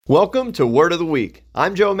Welcome to Word of the Week.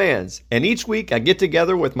 I'm Joe Mans, and each week I get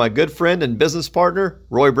together with my good friend and business partner,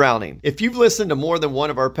 Roy Browning. If you've listened to more than one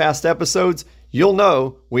of our past episodes, you'll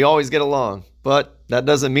know we always get along, but that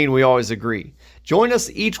doesn't mean we always agree. Join us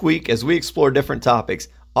each week as we explore different topics,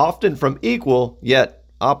 often from equal yet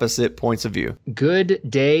opposite points of view. Good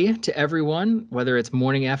day to everyone, whether it's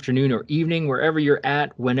morning, afternoon, or evening, wherever you're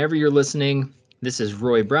at, whenever you're listening. This is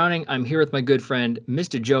Roy Browning. I'm here with my good friend,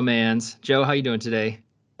 Mr. Joe Mans. Joe, how you doing today?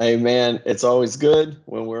 Hey man, it's always good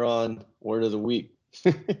when we're on Word of the Week.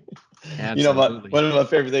 Absolutely. One of my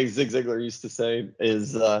favorite things Zig Ziglar used to say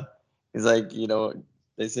is he's like,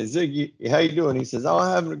 they say, Zig, how you doing? He says, oh, I'm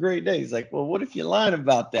having a great day. He's like, well, what if you're lying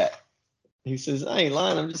about that? He says, I ain't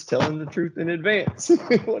lying, I'm just telling the truth in advance.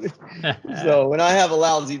 So when I have a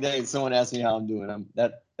lousy day and someone asks me how I'm doing,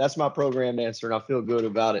 that's my programmed answer, and I feel good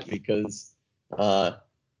about it because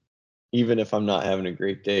even if I'm not having a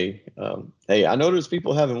great day, hey, I know there's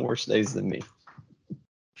people having worse days than me.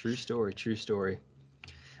 True story, true story.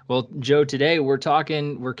 Well, Joe, today we're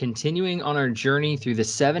continuing on our journey through the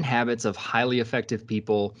 7 habits of highly effective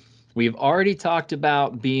people. We've already talked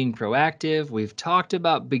about being proactive. We've talked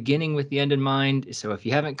about beginning with the end in mind. So if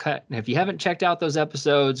you haven't checked out those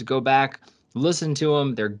episodes, go back, listen to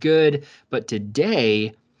them. They're good. But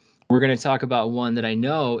today we're going to talk about one that I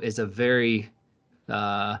know is a very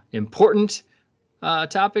important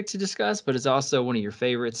topic to discuss, but it's also one of your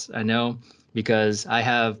favorites, I know, because I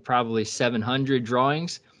have probably 700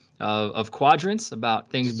 drawings of quadrants about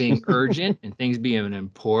things being urgent and things being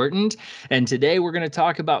important. And today we're going to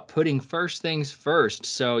talk about putting first things first.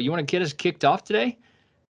 So you want to get us kicked off today?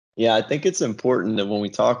 Yeah, I think it's important that when we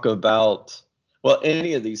talk about, well,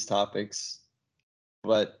 any of these topics,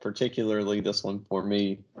 but particularly this one for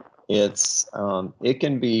me, it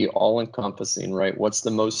can be all encompassing, right? What's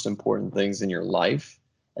the most important things in your life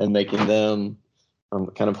and making them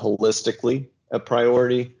kind of holistically a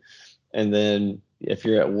priority. And then if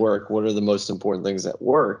you're at work, what are the most important things at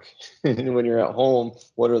work? And when you're at home,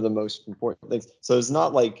 what are the most important things? So it's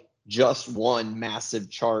not like just one massive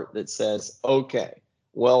chart that says, okay,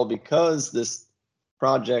 well, because this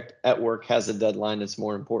project at work has a deadline that's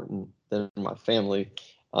more important than my family.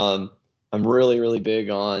 I'm really, really big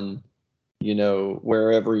on,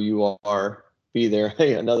 wherever you are, be there.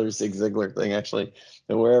 Hey, another Zig Ziglar thing, actually.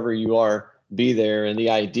 And wherever you are, be there. And the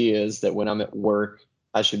idea is that when I'm at work,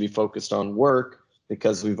 I should be focused on work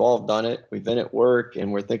because we've all done it. We've been at work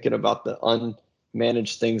and we're thinking about the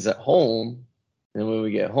unmanaged things at home. And when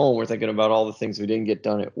we get home, we're thinking about all the things we didn't get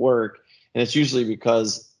done at work. And it's usually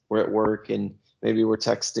because we're at work and maybe we're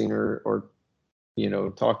texting or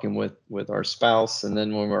talking with our spouse. And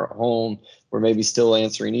then when we're at home, we're maybe still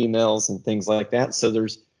answering emails and things like that. So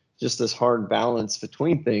there's just this hard balance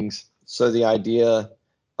between things. So the idea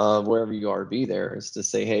of wherever you are, be there is to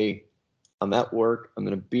say, hey, I'm at work. I'm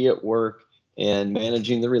going to be at work and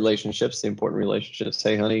managing the relationships, the important relationships.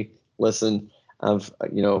 Hey, honey, listen,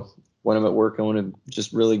 when I'm at work, I want to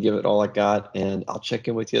just really give it all I got, and I'll check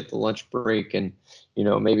in with you at the lunch break. And,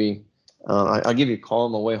 maybe I'll give you a call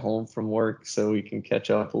on the way home from work so we can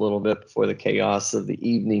catch up a little bit before the chaos of the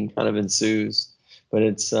evening kind of ensues. But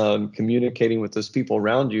it's communicating with those people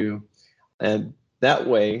around you. And that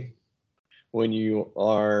way, when you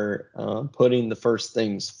are putting the first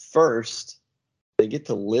things first, they get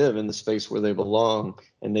to live in the space where they belong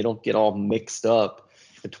and they don't get all mixed up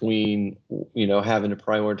between, having to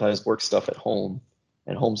prioritize work stuff at home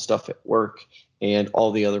and home stuff at work and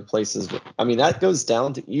all the other places. I mean, that goes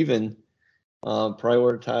down to even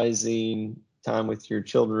prioritizing time with your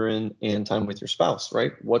children and time with your spouse,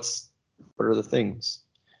 right? What are the things?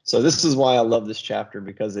 So this is why I love this chapter,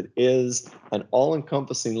 because it is an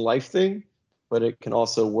all-encompassing life thing, but it can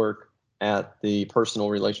also work at the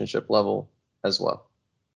personal relationship level as well.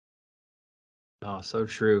 Oh, so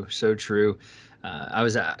true. So true. I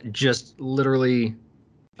was just literally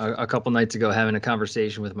a couple nights ago having a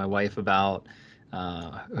conversation with my wife about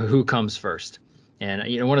who comes first.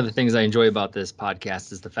 And one of the things I enjoy about this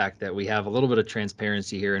podcast is the fact that we have a little bit of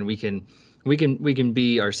transparency here, and we can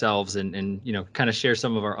be ourselves and kind of share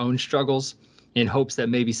some of our own struggles in hopes that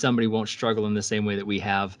maybe somebody won't struggle in the same way that we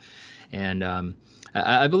have. And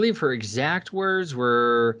I believe her exact words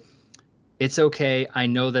were, "It's okay. I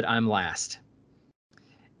know that I'm last."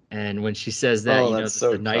 And when she says that, that's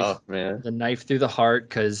so the knife, tough, man. the knife through the heart,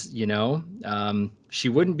 because she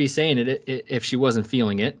wouldn't be saying it if she wasn't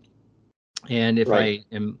feeling it. And if Right.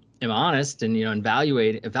 I am honest and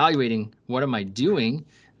evaluating what am I doing,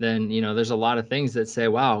 then there's a lot of things that say,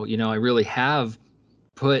 wow, I really have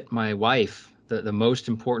put my wife, the most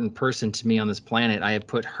important person to me on this planet. I have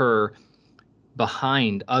put her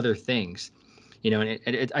behind other things.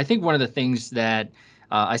 And I think one of the things that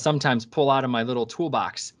I sometimes pull out of my little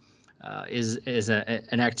toolbox is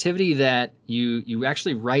an activity that you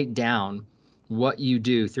actually write down what you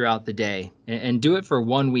do throughout the day, and do it for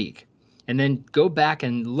 1 week, and then go back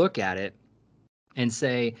and look at it and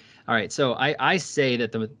say, all right, so I say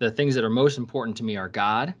that the things that are most important to me are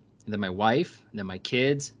God, and then my wife, and then my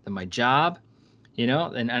kids, then my job,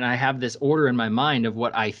 and I have this order in my mind of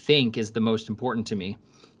what I think is the most important to me.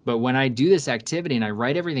 But when I do this activity and I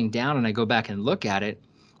write everything down and I go back and look at it,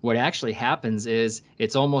 what actually happens is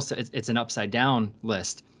it's an upside down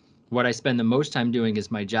list. What I spend the most time doing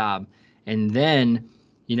is my job, and then,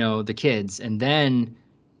 the kids, and then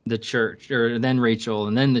the church, or then Rachel,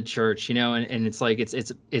 and then the church, and it's like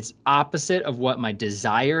it's opposite of what my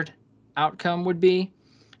desired outcome would be.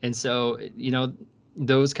 And so,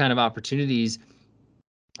 those kind of opportunities,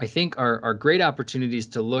 I think, are great opportunities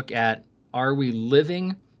to look at, are we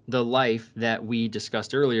living the life that we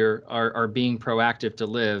discussed earlier, are being proactive to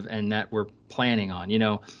live, and that we're planning on.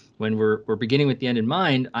 When we're beginning with the end in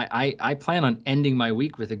mind, I plan on ending my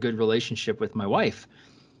week with a good relationship with my wife.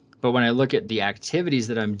 But when I look at the activities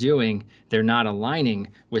that I'm doing, they're not aligning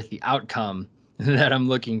with the outcome that I'm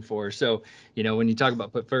looking for. So, when you talk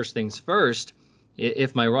about put first things first,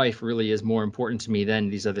 if my wife really is more important to me than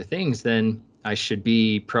these other things, then I should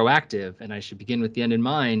be proactive, and I should begin with the end in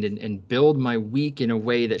mind, and build my week in a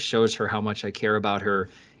way that shows her how much I care about her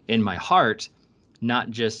in my heart,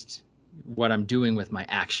 not just what I'm doing with my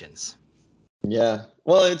actions. Yeah,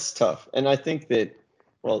 well, it's tough. And I think that,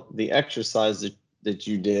 well, the exercise that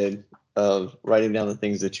you did of writing down the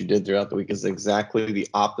things that you did throughout the week is exactly the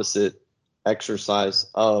opposite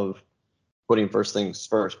exercise of putting first things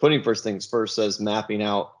first. Putting first things first says mapping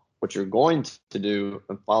out what you're going to do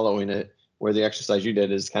and following it, where the exercise you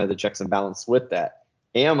did is kind of the checks and balance with that.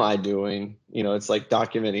 Am I doing, it's like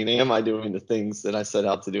documenting, am I doing the things that I set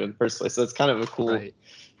out to do in the first place? So it's kind of a cool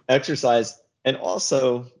exercise. And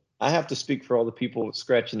also, I have to speak for all the people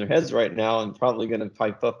scratching their heads right now and probably going to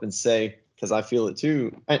pipe up and say, because I feel it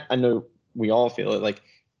too. I know we all feel it. Like,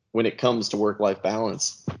 when it comes to work-life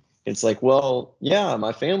balance, it's like, well, yeah,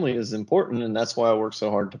 my family is important, and that's why I work so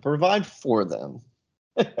hard to provide for them.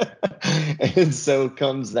 And so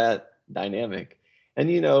comes that dynamic. And,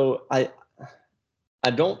 I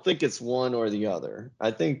don't think it's one or the other. I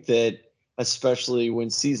think that, especially when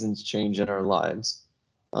seasons change in our lives,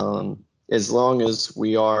 as long as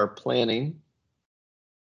we are planning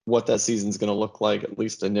what that season's going to look like, at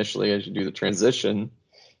least initially as you do the transition,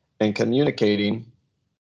 and communicating,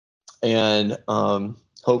 and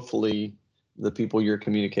hopefully the people you're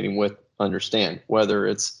communicating with understand, whether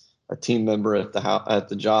it's a team member at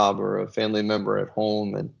the job, or a family member at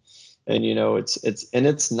home, and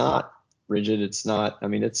it's not rigid. It's not. I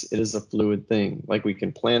mean, it is a fluid thing. Like, we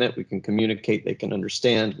can plan it, we can communicate, they can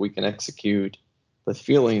understand, we can execute. But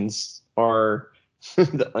feelings are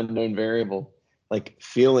the unknown variable. Like,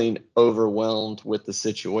 feeling overwhelmed with the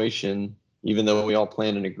situation, even though we all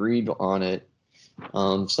planned and agreed on it,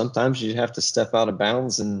 sometimes you have to step out of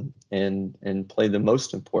bounds and play the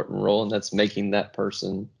most important role, and that's making that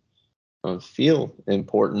person feel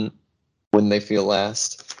important when they feel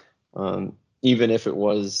last, even if it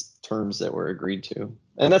was terms that were agreed to.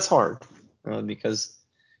 And that's hard, because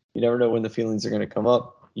you never know when the feelings are going to come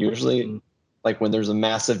up. Usually, like when there's a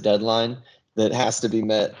massive deadline that has to be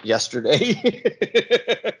met yesterday.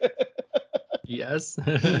 Yes.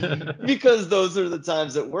 Because those are the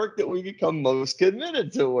times at work that we become most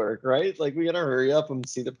committed to work, right? Like, we got to hurry up and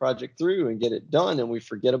see the project through and get it done. And we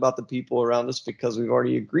forget about the people around us because we've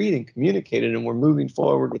already agreed and communicated, and we're moving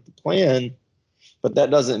forward with the plan. But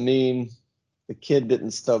that doesn't mean the kid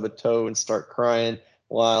didn't stub a toe and start crying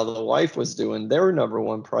while the wife was doing their number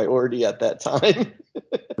one priority at that time.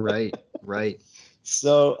 Right.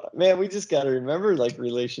 So, man, we just got to remember, like,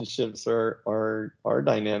 relationships are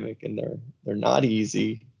dynamic, and they're not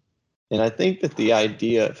easy. And I think that the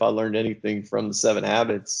idea, if I learned anything from the 7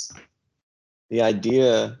 Habits, the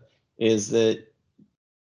idea is that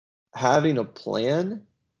having a plan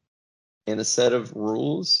and a set of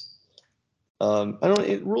rules,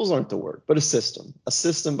 rules aren't the word, but a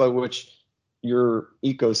system by which your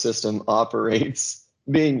ecosystem operates,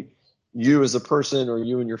 being you as a person, or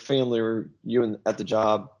you and your family, or you at the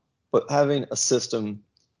job, but having a system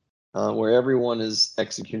where everyone is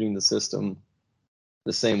executing the system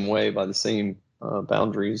the same way, by the same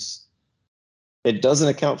boundaries. It doesn't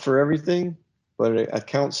account for everything, but it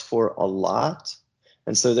accounts for a lot.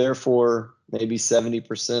 And so therefore, maybe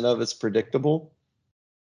 70% of it's predictable,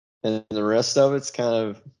 and the rest of it's kind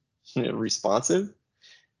of responsive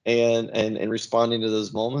and responding to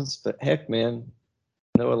those moments. But heck, man,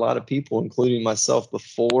 know a lot of people, including myself,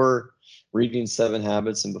 before reading Seven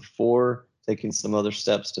Habits and before taking some other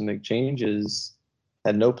steps to make changes,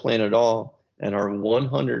 had no plan at all and are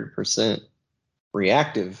 100%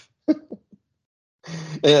 reactive.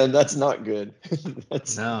 And that's not good.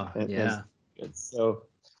 So,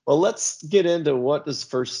 well, let's get into what does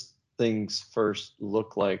first things first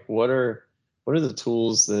look like. What are the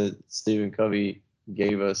tools that Stephen Covey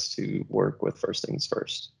gave us to work with first things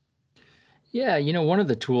first? Yeah, one of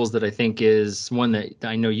the tools that I think is one that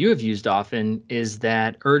I know you have used often is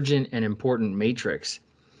that urgent and important matrix.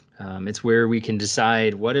 It's where we can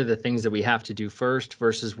decide what are the things that we have to do first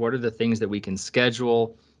versus what are the things that we can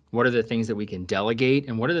schedule, what are the things that we can delegate,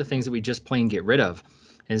 and what are the things that we just plain get rid of.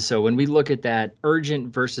 And so when we look at that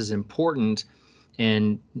urgent versus important,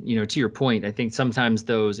 and to your point, I think sometimes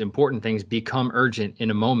those important things become urgent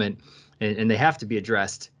in a moment, and they have to be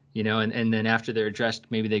addressed, and then after they're addressed,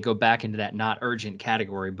 maybe they go back into that not urgent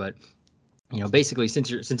category. But basically,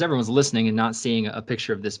 since everyone's listening and not seeing a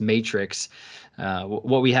picture of this matrix,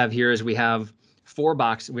 what we have here is we have 4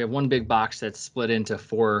 boxes. We have one big box that's split into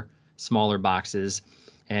 4 smaller boxes.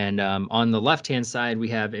 And on the left-hand side, we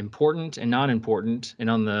have important and non-important.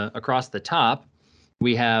 And across the top,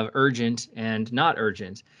 we have urgent and not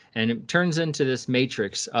urgent. And it turns into this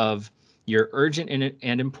matrix of your urgent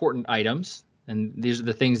and important items. And these are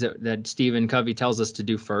the things that Stephen Covey tells us to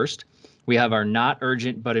do first. We have our not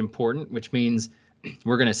urgent but important, which means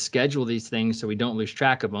we're going to schedule these things so we don't lose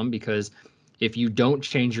track of them, because if you don't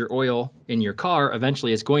change your oil in your car,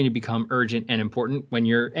 eventually it's going to become urgent and important when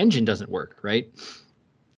your engine doesn't work, right?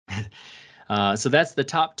 So that's the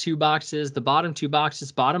top 2 boxes. The bottom 2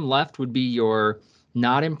 boxes, bottom left would be your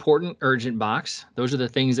not important urgent box. Those are the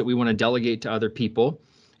things that we want to delegate to other people.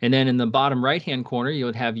 And then in the bottom right-hand corner, you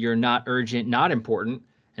would have your not urgent, not important.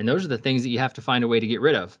 And those are the things that you have to find a way to get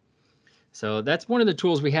rid of. So that's one of the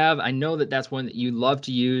tools we have. I know that that's one that you love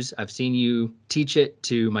to use. I've seen you teach it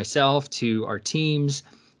to myself, to our teams,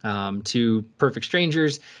 to perfect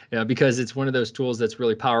strangers, because it's one of those tools that's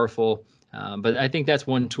really powerful. But I think that's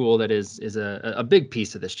one tool that is a big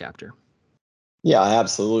piece of this chapter. Yeah,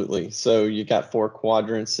 absolutely. So you got 4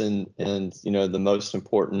 quadrants, and the most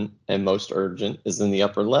important and most urgent is in the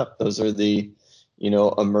upper left. Those are the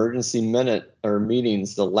emergency minute or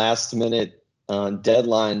meetings, the last minute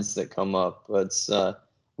deadlines that come up. It's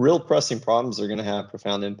real pressing problems are going to have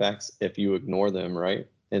profound impacts if you ignore them, right?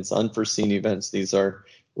 It's unforeseen events. These are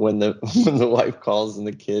when the wife calls and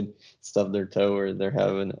the kid stubbed their toe, or they're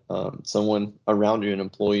having someone around you, an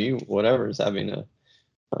employee, whatever, is having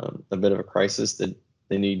a bit of a crisis that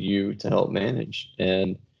they need you to help manage.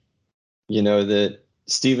 And that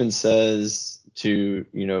Stephen says to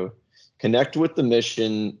connect with the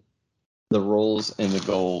mission, the roles, and the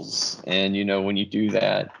goals. And when you do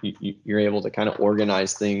that, you're able to kind of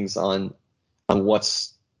organize things on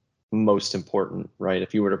what's most important, right?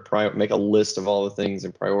 If you were to make a list of all the things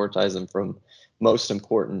and prioritize them from most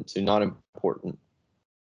important to not important,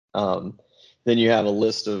 then you have a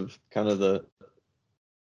list of kind of the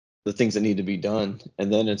things that need to be done,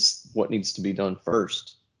 and then it's what needs to be done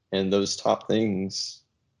first. And those top things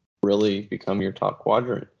really become your top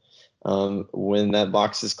quadrant. When that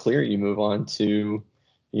box is clear, you move on to,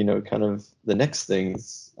 kind of the next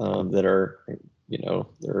things that are,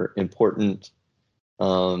 they're important,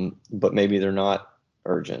 but maybe they're not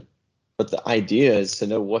urgent. But the idea is to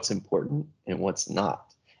know what's important and what's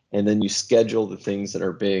not. And then you schedule the things that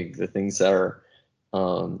are big, the things that are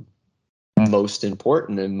most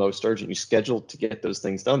important and most urgent. You schedule to get those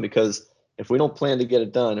things done, because if we don't plan to get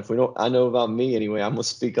it done, I know about me anyway, I'm going to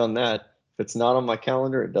speak on that. If it's not on my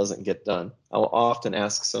calendar, it doesn't get done. I will often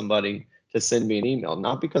ask somebody to send me an email,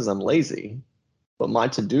 not because I'm lazy, but my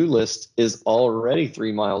to-do list is already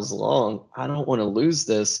 3 miles long. I don't want to lose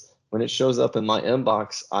this. When it shows up in my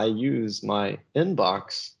inbox, I use my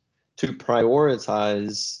inbox to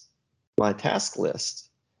prioritize my task list.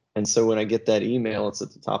 And so when I get that email, it's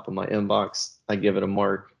at the top of my inbox. I give it a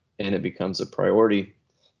mark, and it becomes a priority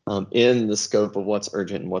in the scope of what's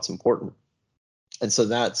urgent and what's important. And so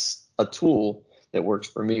that's a tool that works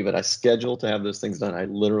for me, but I schedule to have those things done. I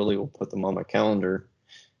literally will put them on my calendar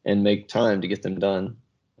and make time to get them done.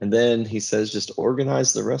 And then he says, just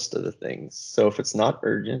organize the rest of the things. So if it's not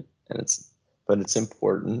urgent but it's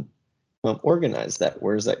important, organize that.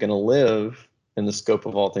 Where is that going to live in the scope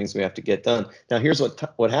of all things we have to get done? Now, here's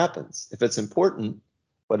what happens. If it's important,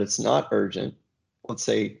 but it's not urgent, let's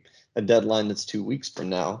say a deadline that's 2 weeks from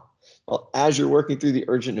now. Well, as you're working through the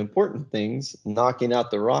urgent and important things, knocking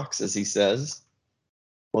out the rocks, as he says,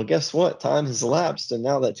 well, guess what? Time has elapsed, and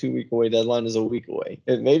now that 2 week away deadline is a week away.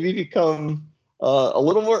 It maybe become a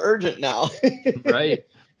little more urgent now. Right.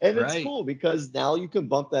 And it's Right. cool because now you can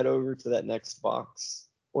bump that over to that next box,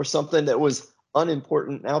 or something that was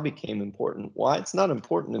unimportant now became important. Why? It's not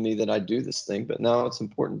important to me that I do this thing, but now it's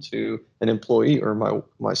important to an employee or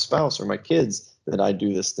my spouse or my kids that I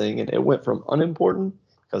do this thing. And it went from unimportant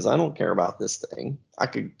because I don't care about this thing. I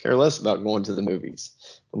could care less about going to the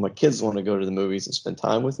movies. But my kids want to go to the movies and spend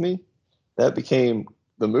time with me. The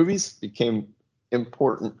movies became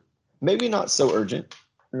important. Maybe not so urgent,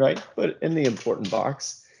 right? But in the important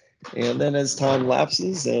box. And then as time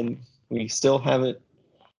lapses and we still haven't,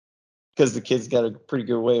 because the kids got a pretty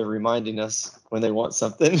good way of reminding us when they want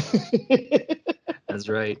something. That's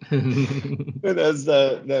right. And as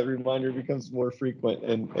that reminder becomes more frequent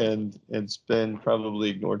and it's been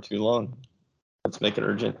probably ignored too long, let's make it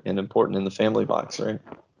urgent and important in the family box, right?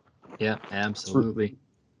 Yeah, absolutely.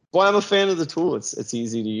 Why I'm a fan of the tool. It's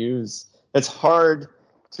easy to use. It's hard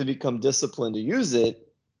to become disciplined to use it,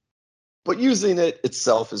 but using it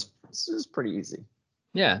itself is pretty easy.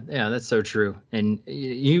 Yeah, that's so true. And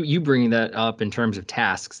you bringing that up in terms of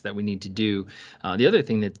tasks that we need to do. The other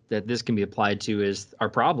thing that this can be applied to is our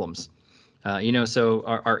problems. So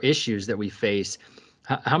our issues that we face.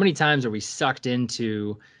 How many times are we sucked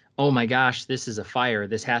into, oh my gosh, this is a fire.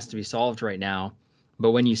 This has to be solved right now.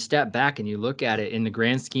 But when you step back and you look at it in the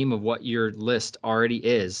grand scheme of what your list already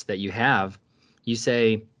is that you have, you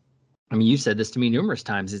say, I mean, you said this to me numerous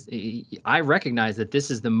times. I recognize that this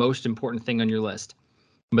is the most important thing on your list,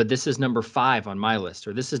 but this is number 5 on my list,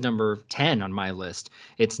 or this is number 10 on my list.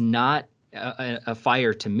 It's not a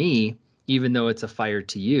fire to me, even though it's a fire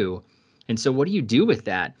to you. And so what do you do with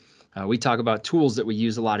that? We talk about tools that we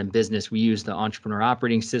use a lot in business. We use the Entrepreneur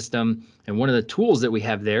Operating System, and one of the tools that we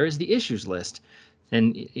have there is the issues list.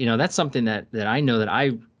 And that's something that I know that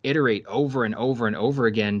I iterate over and over and over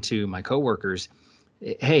again to my coworkers.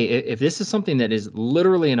 Hey, if this is something that is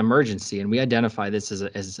literally an emergency and we identify this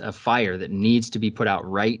as a fire that needs to be put out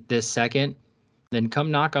right this second, then come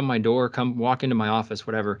knock on my door, come walk into my office,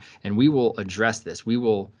 whatever, and we will address this. We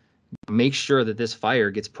will make sure that this fire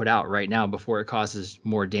gets put out right now before it causes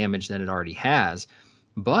more damage than it already has.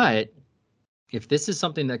 But if this is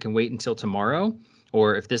something that can wait until tomorrow,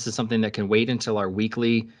 or if this is something that can wait until our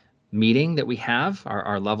weekly meeting that we have,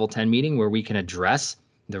 our level 10 meeting, where we can address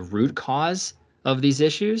the root cause of these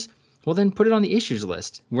issues, well, then put it on the issues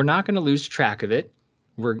list. We're not going to lose track of it.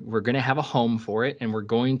 We're going to have a home for it, and we're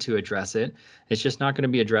going to address it. It's just not going to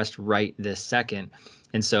be addressed right this second.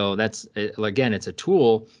 And so that's, again, it's a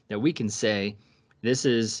tool that we can say, this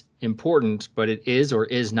is important, but it is or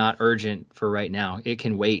is not urgent for right now. It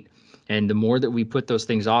can wait. And the more that we put those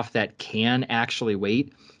things off that can actually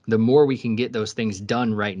wait, the more we can get those things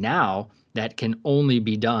done right now that can only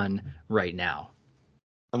be done right now.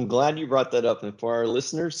 I'm glad you brought that up. And for our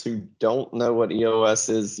listeners who don't know what EOS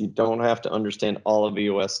is, you don't have to understand all of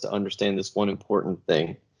EOS to understand this one important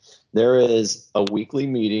thing. There is a weekly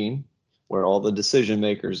meeting where all the decision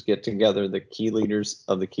makers get together, the key leaders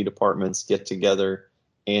of the key departments get together,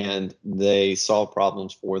 and they solve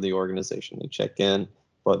problems for the organization. They check in,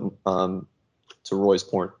 but to Roy's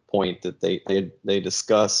point that they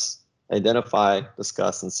discuss, identify,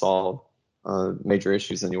 discuss, and solve major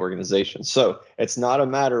issues in the organization. So it's not a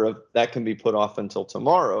matter of that can be put off until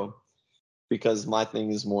tomorrow because my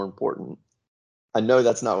thing is more important. I know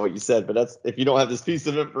that's not what you said, but that's, if you don't have this piece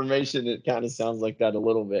of information, it kind of sounds like that a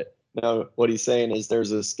little bit. No, what he's saying is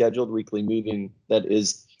there's a scheduled weekly meeting that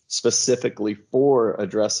is specifically for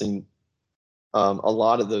addressing a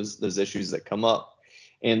lot of those issues that come up.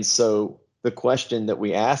 And so the question that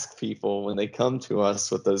we ask people when they come to us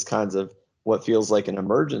with those kinds of what feels like an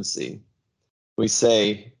emergency, we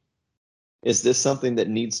say, is this something that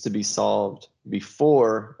needs to be solved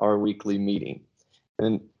before our weekly meeting?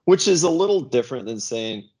 And which is a little different than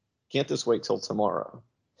saying, can't this wait till tomorrow?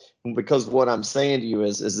 Because what I'm saying to you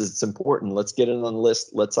is it's important. Let's get it on the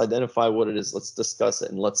list. Let's identify what it is. Let's discuss it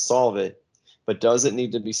and let's solve it. But does it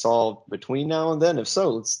need to be solved between now and then? If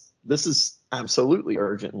so, this is absolutely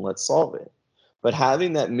urgent and let's solve it. But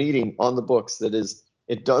having that meeting on the books that is,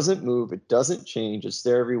 it doesn't move, it doesn't change, it's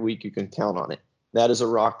there every week, you can count on it. That is a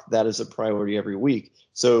rock, that is a priority every week.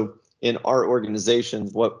 So in our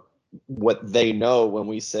organizations, what they know when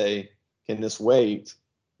we say, can this wait?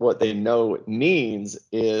 What they know it means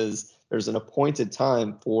is there's an appointed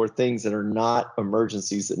time for things that are not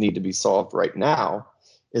emergencies that need to be solved right now.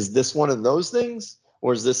 Is this one of those things,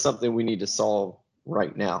 or is this something we need to solve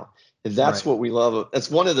right now? And that's right. What we love. That's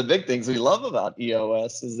one of the big things we love about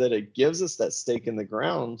EOS is that it gives us that stake in the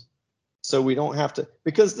ground, so we don't have to.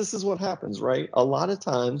 Because this is what happens, right? A lot of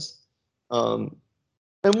times,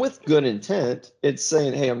 And with good intent, it's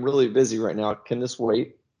saying, hey, I'm really busy right now. Can this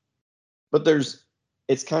wait? But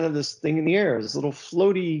it's kind of this thing in the air, this little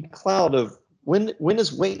floaty cloud of when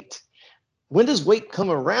does wait? When does wait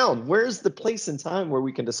come around? Where's the place and time where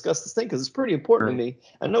we can discuss this thing? Because it's pretty important to me.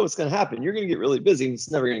 I know it's going to happen. You're going to get really busy and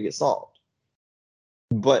it's never going to get solved.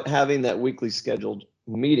 But having that weekly scheduled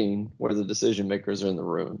meeting where the decision makers are in the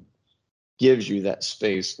room gives you that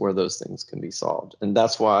space where those things can be solved. And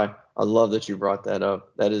that's why I love that you brought that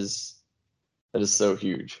up. That is so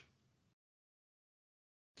huge.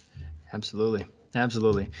 Absolutely.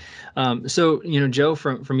 Absolutely. So, Joe,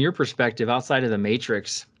 from your perspective, outside of the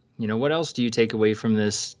matrix, what else do you take away from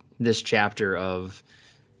this chapter of,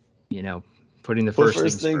 putting the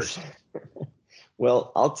first things first?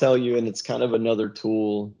 Well, I'll tell you, and it's kind of another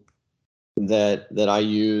tool that I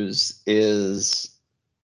use is,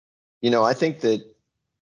 I think that,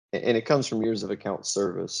 and it comes from years of account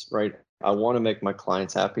service, right? I want to make my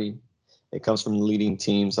clients happy. It comes from leading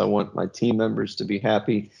teams. I want my team members to be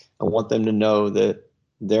happy. I want them to know that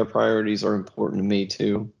their priorities are important to me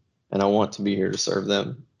too. And I want to be here to serve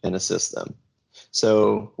them and assist them.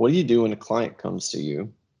 So what do you do when a client comes to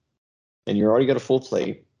you and you're already got a full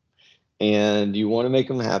plate and you want to make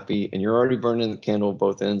them happy and you're already burning the candle at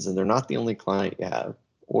both ends and they're not the only client you have,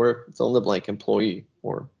 or fill in the blank employee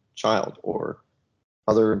or child or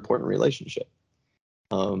other important relationship?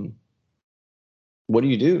 What do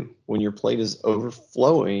you do when your plate is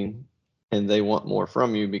overflowing and they want more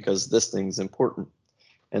from you because this thing's important?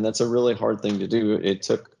 And that's a really hard thing to do. It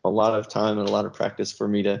took a lot of time and a lot of practice for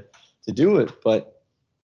me to do it. But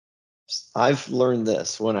I've learned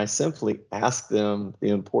this: when I simply ask them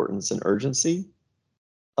the importance and urgency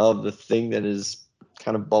of the thing that is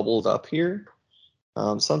kind of bubbled up here,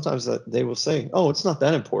 sometimes they will say, oh, it's not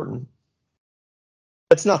that important.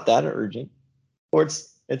 It's not that urgent. Or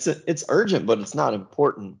it's urgent, but it's not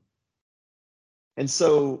important. And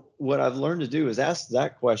so what I've learned to do is ask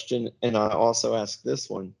that question. And I also ask this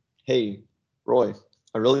one: hey, Roy,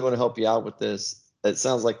 I really want to help you out with this. It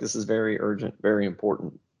sounds like this is very urgent, very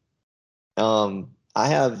important. I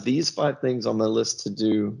have these 5 things on my list to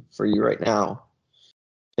do for you right now.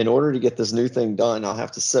 In order to get this new thing done, I'll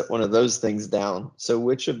have to set one of those things down. So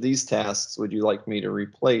which of these tasks would you like me to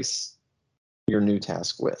replace your new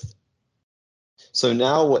task with? So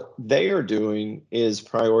now what they are doing is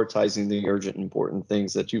prioritizing the urgent, important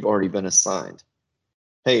things that you've already been assigned.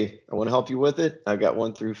 Hey, I want to help you with it. I've got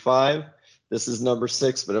 1 through 5. This is number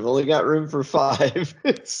 6, but I've only got room for 5.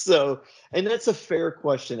 So, and that's a fair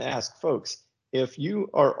question to ask, folks. If you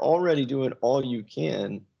are already doing all you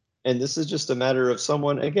can, and this is just a matter of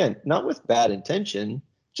someone, again, not with bad intention,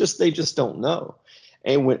 they just don't know.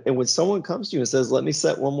 And when someone comes to you and says, let me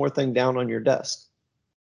set one more thing down on your desk,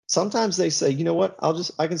 sometimes they say, you know what,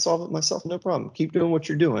 I can solve it myself, no problem. Keep doing what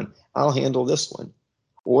you're doing. I'll handle this one.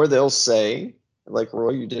 Or they'll say, like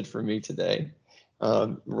Roy, you did for me today.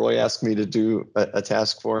 Roy asked me to do a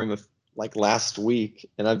task for him like last week,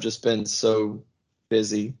 and I've just been so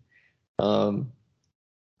busy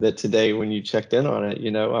that today when you checked in on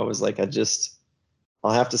it, I was like,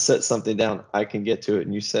 I'll have to set something down. I can get to it.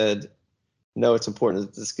 And you said, no, it's important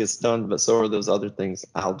that this gets done, but so are those other things.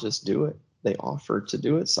 I'll just do it. They offer to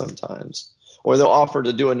do it sometimes, or they'll offer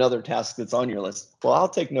to do another task that's on your list. Well, I'll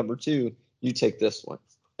take number 2. You take this one,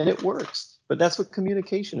 and it works. But that's what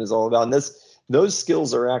communication is all about. And those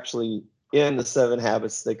skills are actually in the 7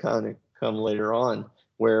 habits. They kind of come later on,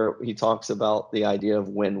 where he talks about the idea of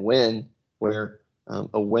win-win, where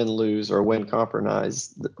a win-lose or a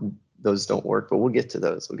win-compromise, those don't work. But we'll get to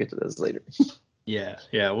those. We'll get to those later. Yeah,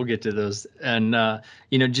 we'll get to those. And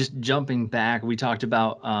just jumping back, we talked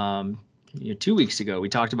about 2 weeks ago, we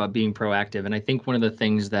talked about being proactive. And I think one of the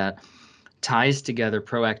things that ties together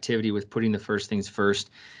proactivity with putting the first things first,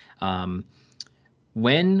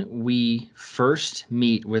 when we first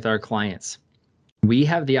meet with our clients, we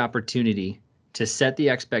have the opportunity to set the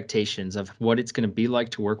expectations of what it's going to be like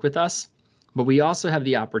to work with us. But we also have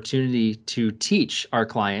the opportunity to teach our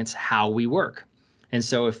clients how we work. And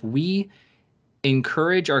so if we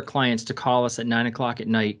encourage our clients to call us at 9:00 at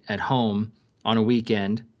night at home on a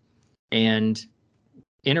weekend and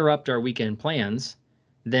interrupt our weekend plans,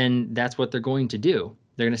 then that's what they're going to do.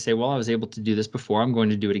 They're going to say, well, I was able to do this before, I'm going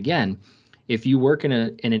to do it again. If you work in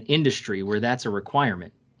an industry where that's a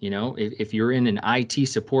requirement, if you're in an IT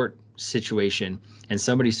support situation and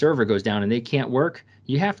somebody's server goes down and they can't work,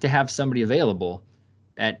 you have to have somebody available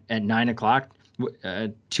at 9:00,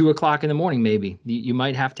 2:00 in the morning, maybe. You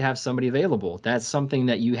might have to have somebody available. That's something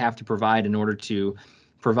that you have to provide in order to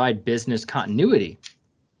provide business continuity.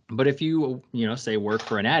 But if you, say work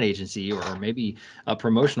for an ad agency or maybe a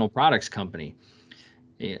promotional products company,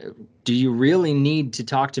 Do you really need to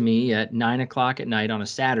talk to me at 9 o'clock at night on a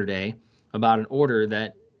Saturday about an order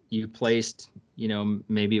that you placed,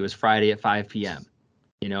 maybe it was Friday at 5 p.m.,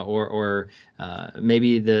 or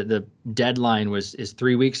maybe the deadline is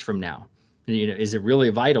 3 weeks from now? Is it really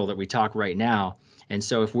vital that we talk right now? And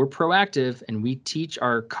so if we're proactive and we teach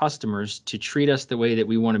our customers to treat us the way that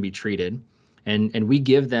we want to be treated, and we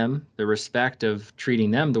give them the respect of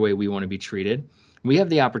treating them the way we want to be treated, we have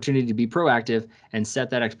the opportunity to be proactive and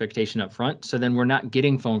set that expectation up front. So then we're not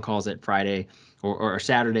getting phone calls at Friday or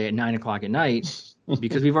Saturday at 9 o'clock at night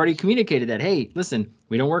because we've already communicated that, hey, listen,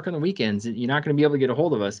 we don't work on the weekends. You're not going to be able to get a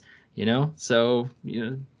hold of us, so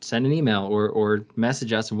send an email or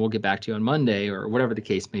message us and we'll get back to you on Monday or whatever the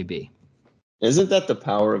case may be. Isn't that the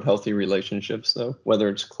power of healthy relationships, though? Whether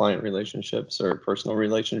it's client relationships or personal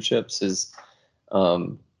relationships, is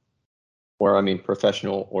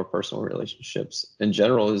professional or personal relationships in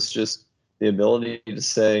general, is just the ability to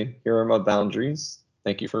say, here are my boundaries.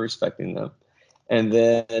 Thank you for respecting them. And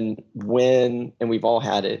then and we've all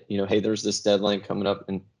had it, hey, there's this deadline coming up,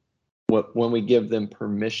 and when we give them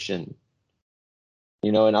permission,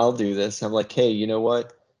 and I'll do this, I'm like, hey, you know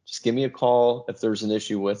what? Just give me a call if there's an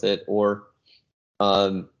issue with it. Or,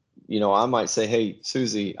 I might say, hey,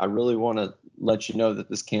 Susie, I really want to let you know that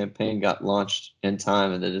this campaign got launched in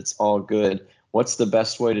time and that it's all good. What's the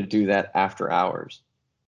best way to do that after hours?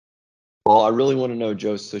 Well, I really want to know,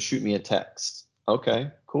 Joe, so shoot me a text.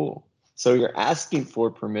 Okay, cool. So you're asking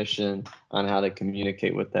for permission on how to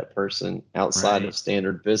communicate with that person outside of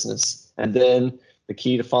standard business. And then the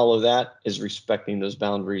key to follow that is respecting those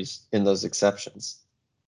boundaries in those exceptions.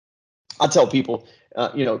 I tell people,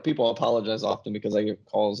 people apologize often because I get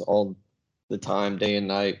calls all the time, day and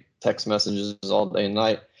night, text messages all day and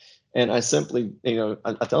night. And I simply,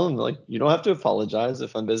 I tell them, like, you don't have to apologize.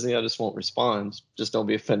 If I'm busy, I just won't respond. Just don't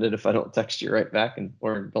be offended if I don't text you right back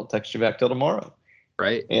or don't text you back till tomorrow.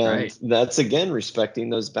 Right. And that's, again, respecting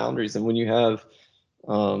those boundaries. And when you have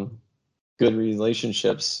good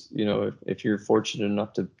relationships, if you're fortunate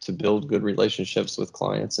enough to build good relationships with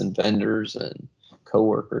clients and vendors and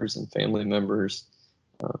coworkers and family members,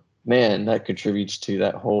 man, that contributes to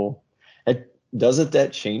that whole. Doesn't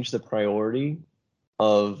that change the priority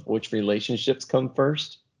of which relationships come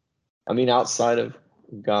first? I mean, outside of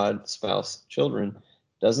God, spouse, children,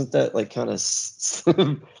 doesn't that kind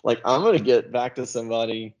of like, I'm going to get back to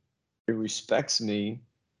somebody who respects me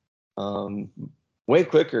way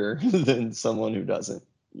quicker than someone who doesn't,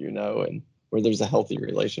 and where there's a healthy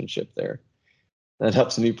relationship there. That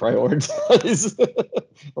helps me prioritize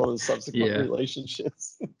all the subsequent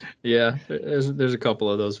relationships. Yeah, there's a couple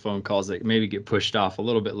of those phone calls that maybe get pushed off a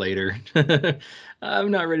little bit later.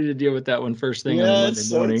 I'm not ready to deal with that one first thing on a Monday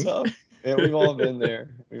morning. So tough. Yeah, we've all been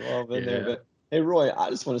there. There. But hey, Roy,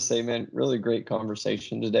 I just want to say, man, really great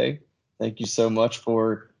conversation today. Thank you so much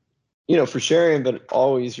for sharing, but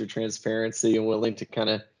always your transparency and willing to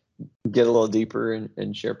kind of get a little deeper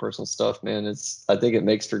and share personal stuff, man. I think it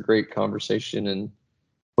makes for great conversation, and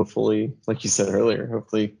hopefully, like you said earlier,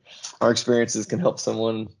 hopefully our experiences can help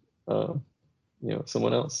someone,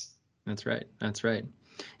 someone else. That's right.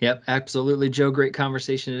 Yep, absolutely, Joe. Great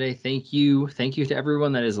conversation today. Thank you to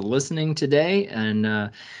everyone that is listening today, and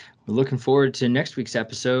we're looking forward to next week's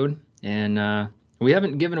episode. And we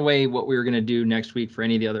haven't given away what we were going to do next week for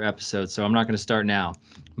any of the other episodes, so I'm not going to start now.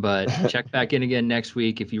 But check back in again next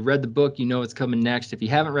week. If you read the book, you know what's coming next. If you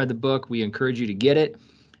haven't read the book, we encourage you to get it.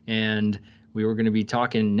 And we were going to be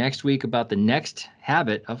talking next week about the next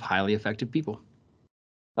habit of highly effective people.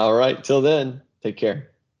 All right. Till then, take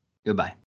care. Goodbye.